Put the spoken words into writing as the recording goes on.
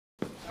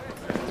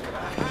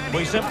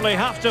We simply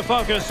have to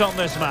focus on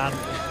this man.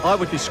 I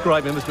would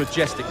describe him as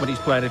majestic when he's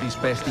playing at his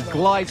best. He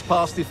glides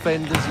past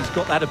defenders, he's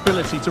got that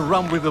ability to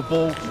run with the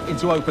ball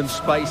into open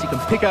space, he can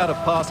pick out a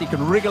pass, he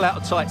can wriggle out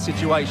of tight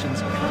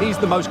situations. He's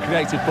the most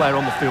creative player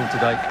on the field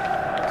today.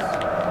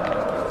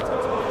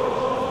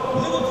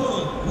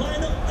 Liverpool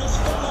line up as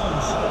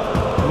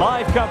follows.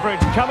 Live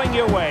coverage coming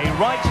your way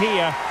right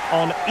here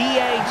on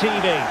EA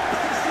TV.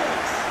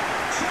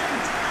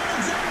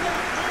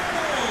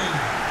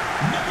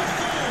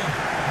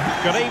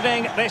 Good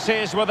evening. This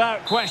is,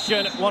 without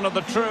question, one of the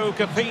true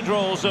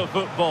cathedrals of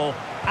football.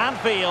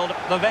 Anfield,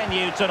 the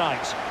venue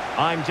tonight.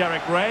 I'm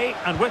Derek Ray,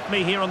 and with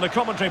me here on the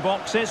commentary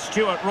box is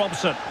Stuart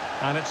Robson.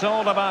 And it's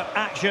all about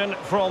action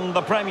from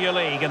the Premier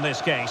League in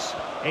this case.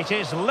 It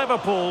is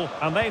Liverpool,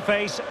 and they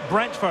face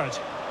Brentford.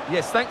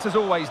 Yes, thanks as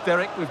always,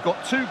 Derek. We've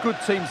got two good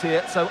teams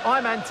here, so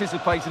I'm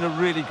anticipating a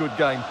really good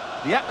game.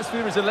 The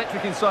atmosphere is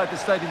electric inside the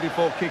stadium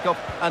before kick-off,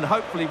 and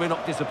hopefully we're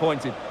not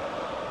disappointed.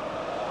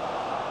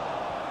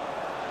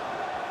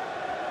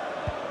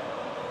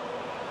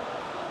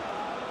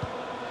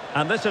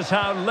 And this is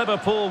how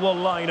Liverpool will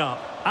line up.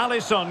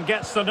 Alisson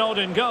gets the nod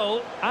in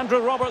goal. Andrew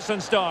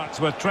Robertson starts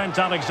with Trent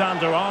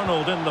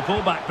Alexander-Arnold in the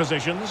fullback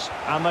positions.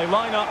 And they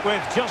line up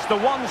with just the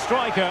one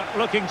striker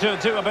looking to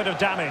do a bit of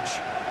damage.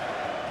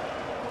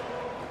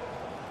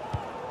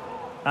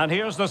 And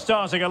here's the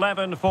starting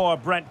 11 for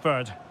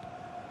Brentford.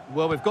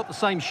 Well, we've got the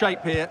same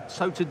shape here,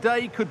 so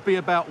today could be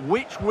about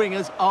which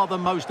wingers are the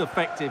most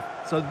effective.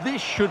 So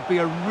this should be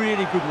a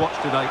really good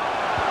watch today.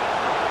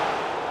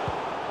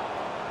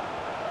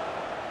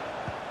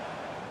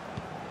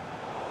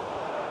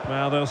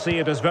 Well, they'll see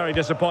it as very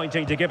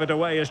disappointing to give it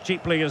away as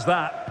cheaply as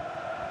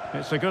that.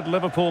 It's a good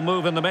Liverpool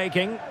move in the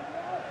making.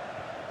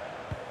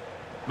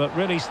 But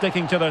really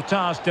sticking to their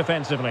task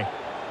defensively.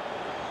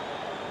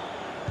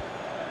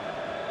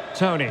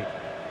 Tony.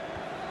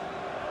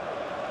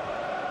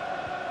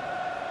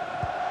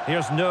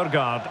 Here's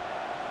Nørgaard.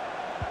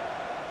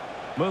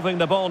 Moving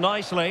the ball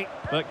nicely,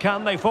 but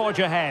can they forge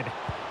ahead?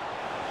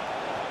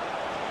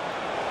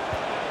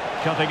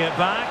 Cutting it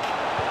back.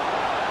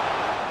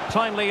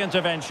 Timely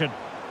intervention.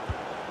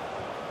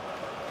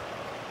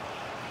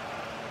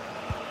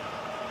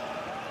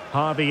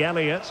 Harvey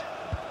Elliott.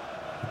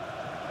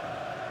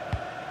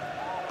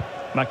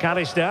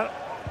 McAllister.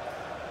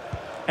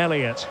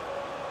 Elliott.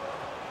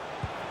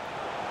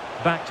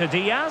 Back to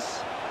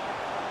Diaz.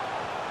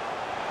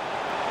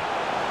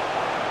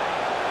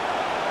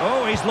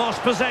 Oh, he's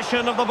lost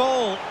possession of the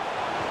ball.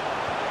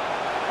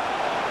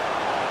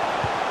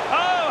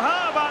 Oh,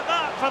 how about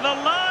that for the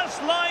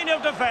last line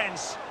of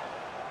defence?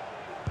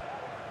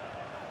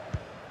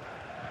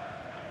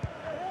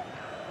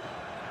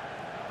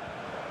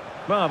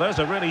 Well, there's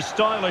a really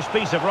stylish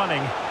piece of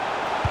running.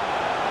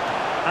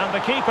 And the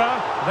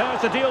keeper there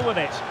to deal with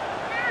it.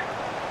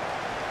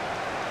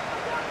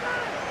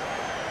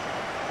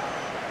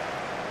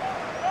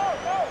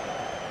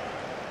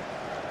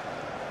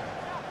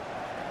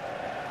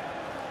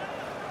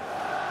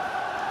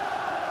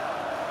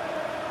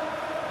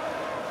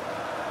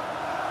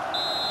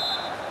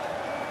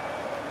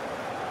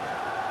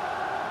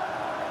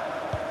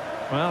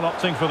 Well,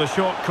 opting for the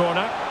short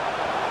corner.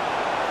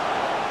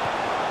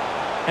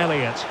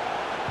 Elliott.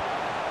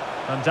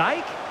 Van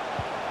Dijk.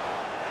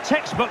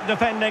 Textbook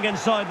defending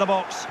inside the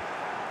box.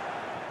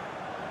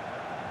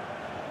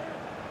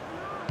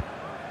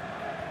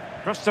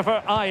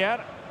 Christopher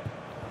Ajer.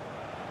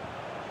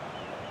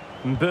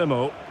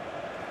 Mbeumo.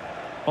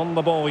 On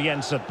the ball,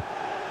 Jensen.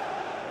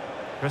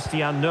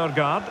 Christian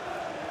Nørgaard.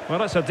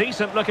 Well, it's a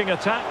decent looking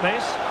attack,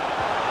 this.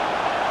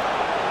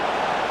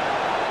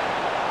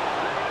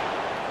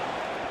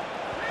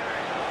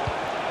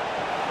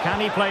 Can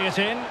he play it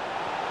in?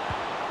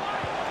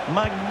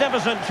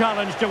 Magnificent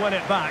challenge to win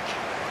it back.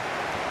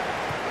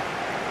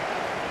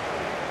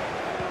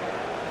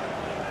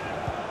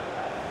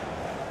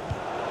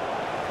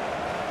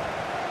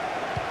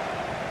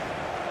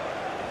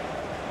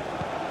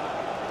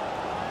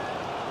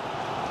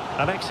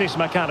 Alexis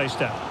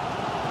McAllister.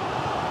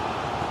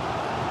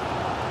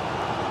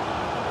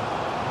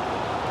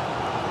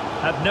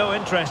 Had no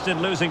interest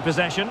in losing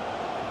possession.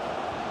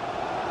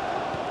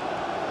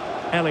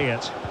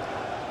 Elliott.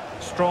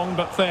 Strong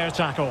but fair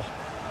tackle.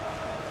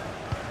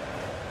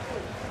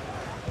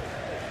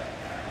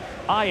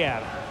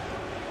 Ajer.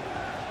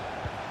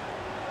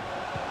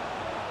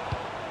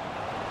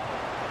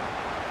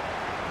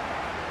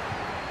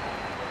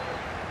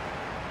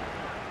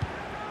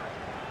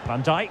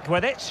 Van Dijk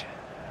with it.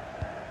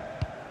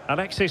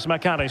 Alexis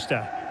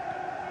McAllister.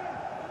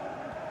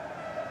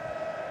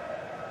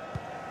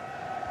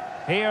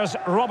 Here's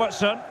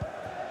Robertson.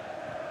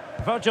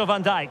 Virgil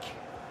van Dijk.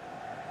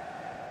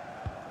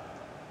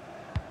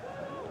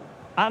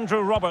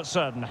 Andrew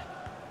Robertson.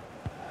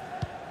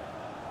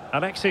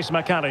 Alexis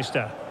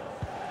McAllister.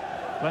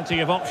 Plenty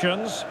of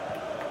options.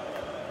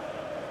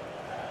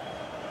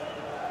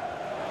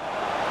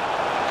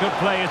 Could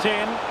play it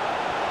in.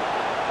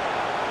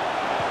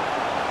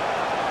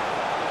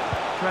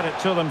 Credit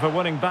to them for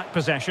winning back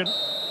possession.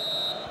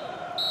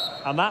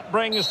 And that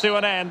brings to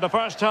an end the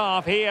first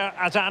half here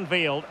at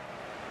Anfield.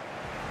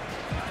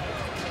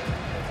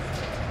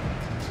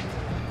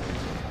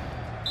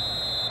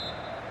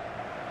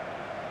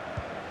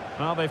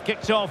 Well, they've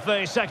kicked off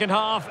the second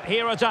half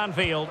here at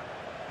Anfield.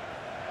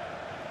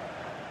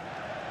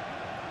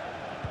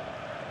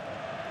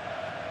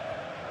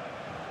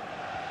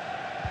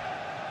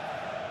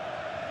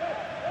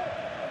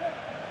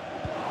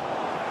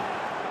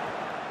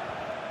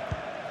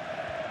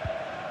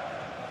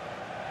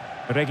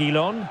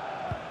 Reguilon.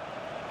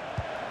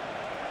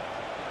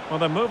 Well,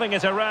 they're moving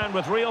it around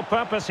with real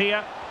purpose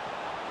here.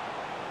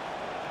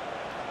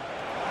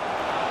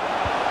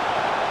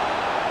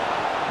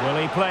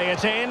 Will he play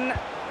it in?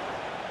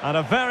 And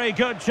a very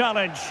good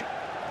challenge.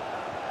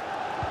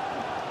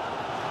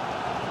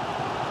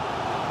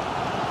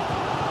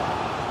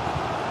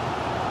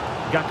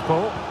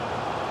 Gakpo.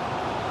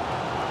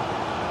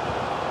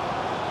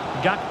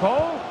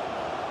 Gakpo.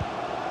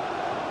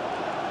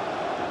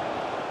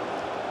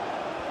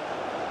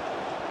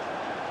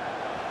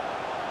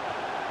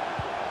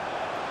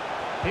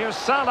 Here's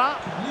Salah.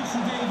 Lucy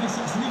Davis,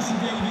 that's Lucy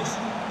Davis.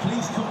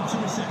 Please come to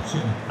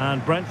reception.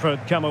 And Brentford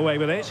come away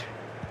with it.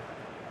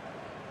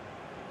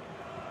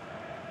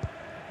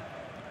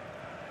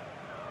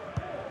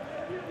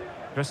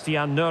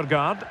 Christian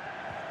Nørgaard.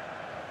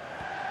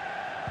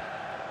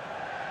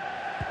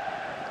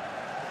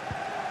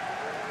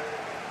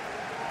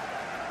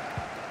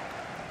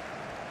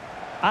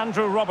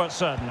 Andrew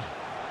Robertson.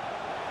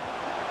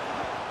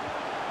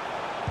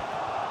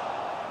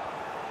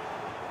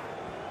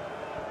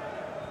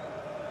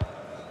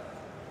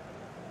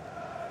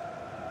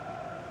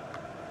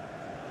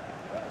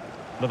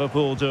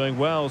 Liverpool doing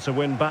well to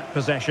win back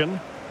possession.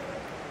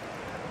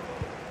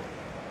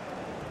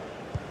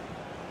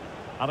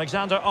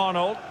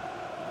 Alexander-Arnold.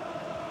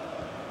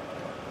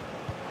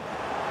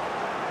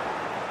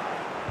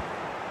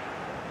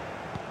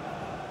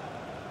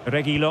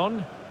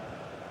 Reguilon.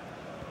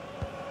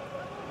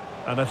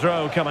 And a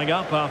throw coming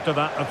up after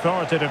that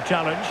authoritative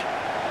challenge.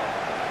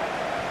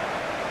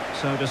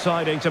 So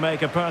deciding to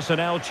make a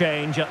personnel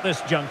change at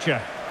this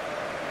juncture.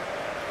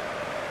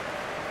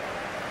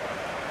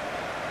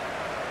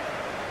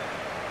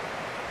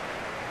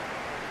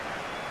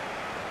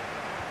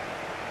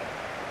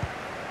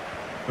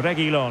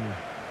 Reguilon.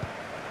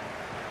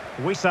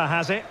 Wissa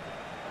has it.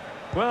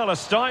 Well, a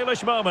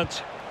stylish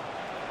moment.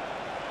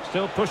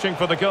 Still pushing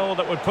for the goal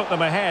that would put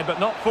them ahead, but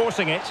not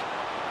forcing it.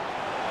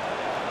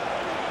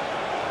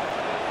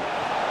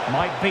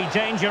 Might be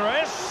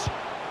dangerous.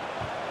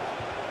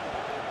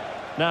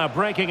 Now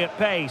breaking at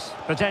pace.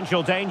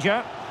 Potential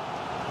danger.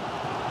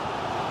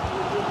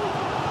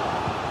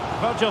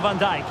 Virgil van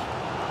Dijk.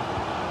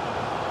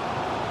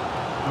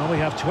 Well, we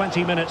have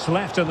 20 minutes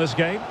left in this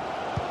game.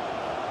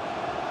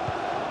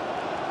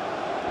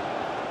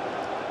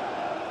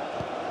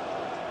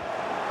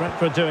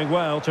 Brentford doing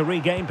well to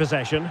regain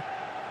possession.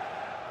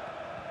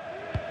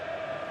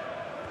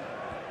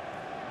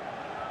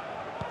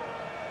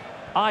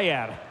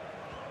 Ayer.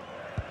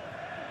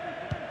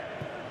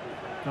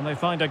 Can they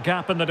find a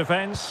gap in the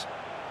defence?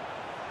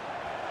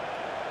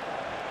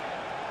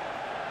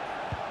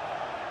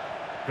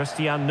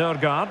 Christian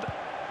Nørgaard.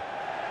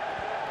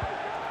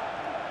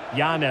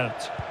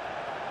 Janert.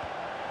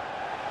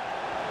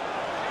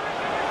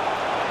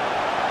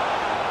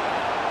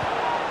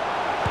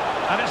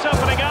 And it's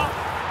opening up.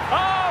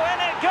 Oh, in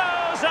it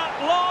goes at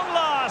long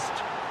last.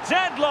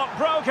 Deadlock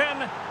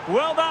broken.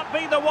 Will that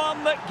be the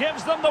one that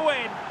gives them the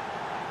win?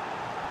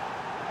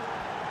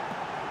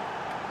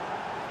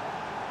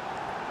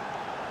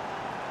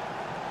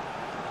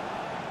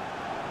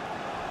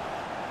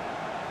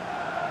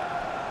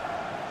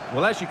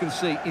 Well, as you can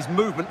see, his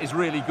movement is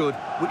really good,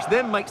 which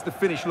then makes the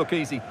finish look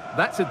easy.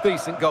 That's a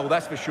decent goal,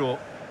 that's for sure.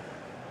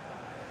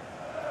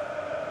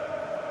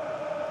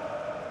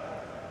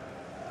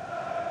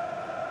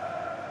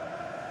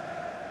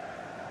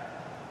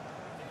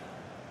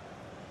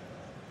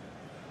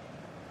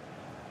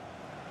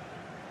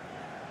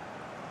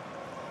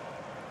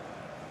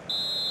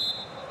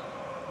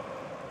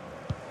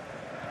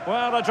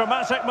 Well, a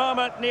dramatic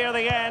moment near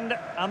the end,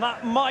 and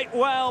that might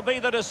well be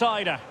the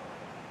decider.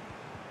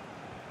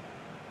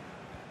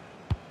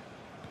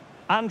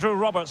 Andrew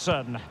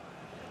Robertson.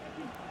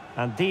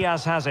 And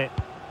Diaz has it.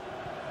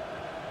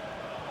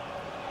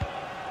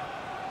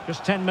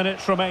 Just 10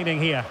 minutes remaining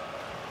here.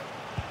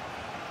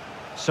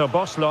 So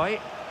Bosley.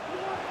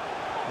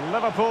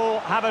 Liverpool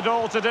have it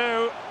all to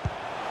do.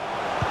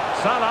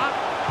 Salah.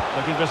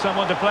 Looking for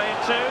someone to play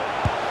it to.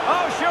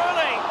 Oh,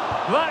 surely!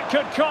 That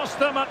could cost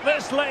them at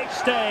this late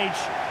stage.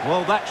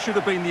 Well, that should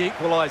have been the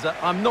equaliser.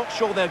 I'm not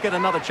sure they'll get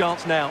another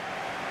chance now.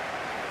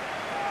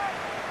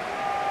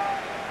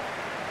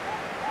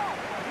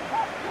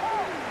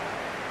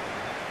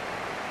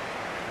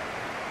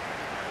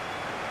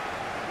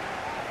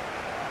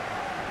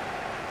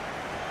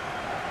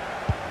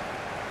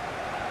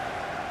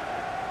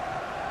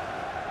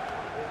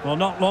 Well,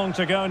 not long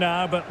to go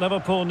now, but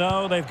Liverpool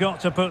know they've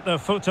got to put their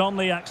foot on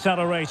the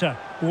accelerator.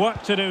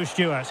 Work to do,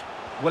 Stuart.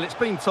 Well, it's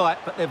been tight,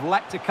 but they've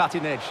lacked a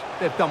cutting edge.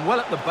 They've done well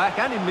at the back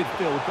and in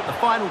midfield, but the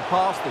final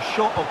pass, the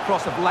shot or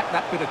cross have lacked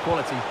that bit of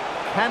quality.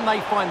 Can they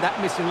find that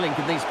missing link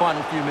in these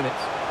final few minutes?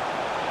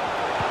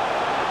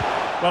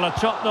 Well, a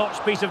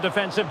top-notch piece of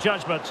defensive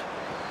judgment.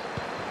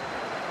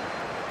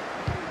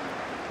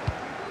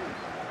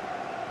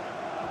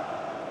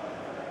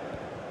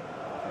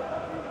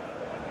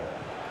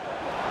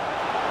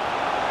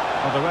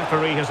 Well, the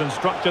referee has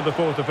instructed the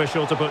fourth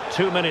official to put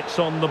 2 minutes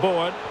on the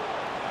board.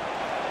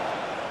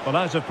 Well,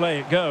 out of play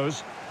it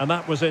goes, and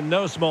that was in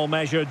no small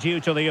measure due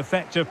to the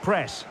effective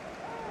press.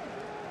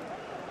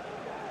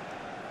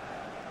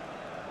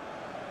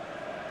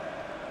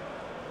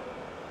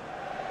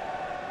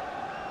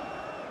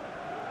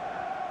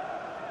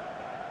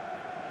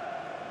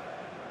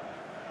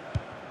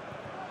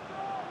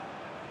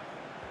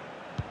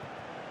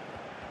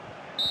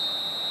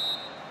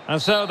 And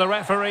so the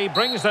referee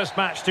brings this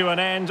match to an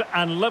end,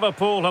 and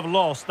Liverpool have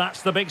lost.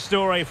 That's the big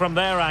story from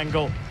their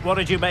angle. What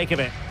did you make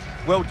of it?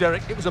 Well,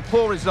 Derek, it was a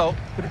poor result,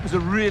 but it was a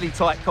really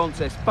tight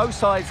contest. Both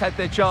sides had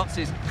their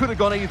chances, could have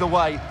gone either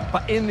way,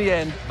 but in the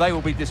end, they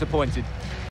will be disappointed.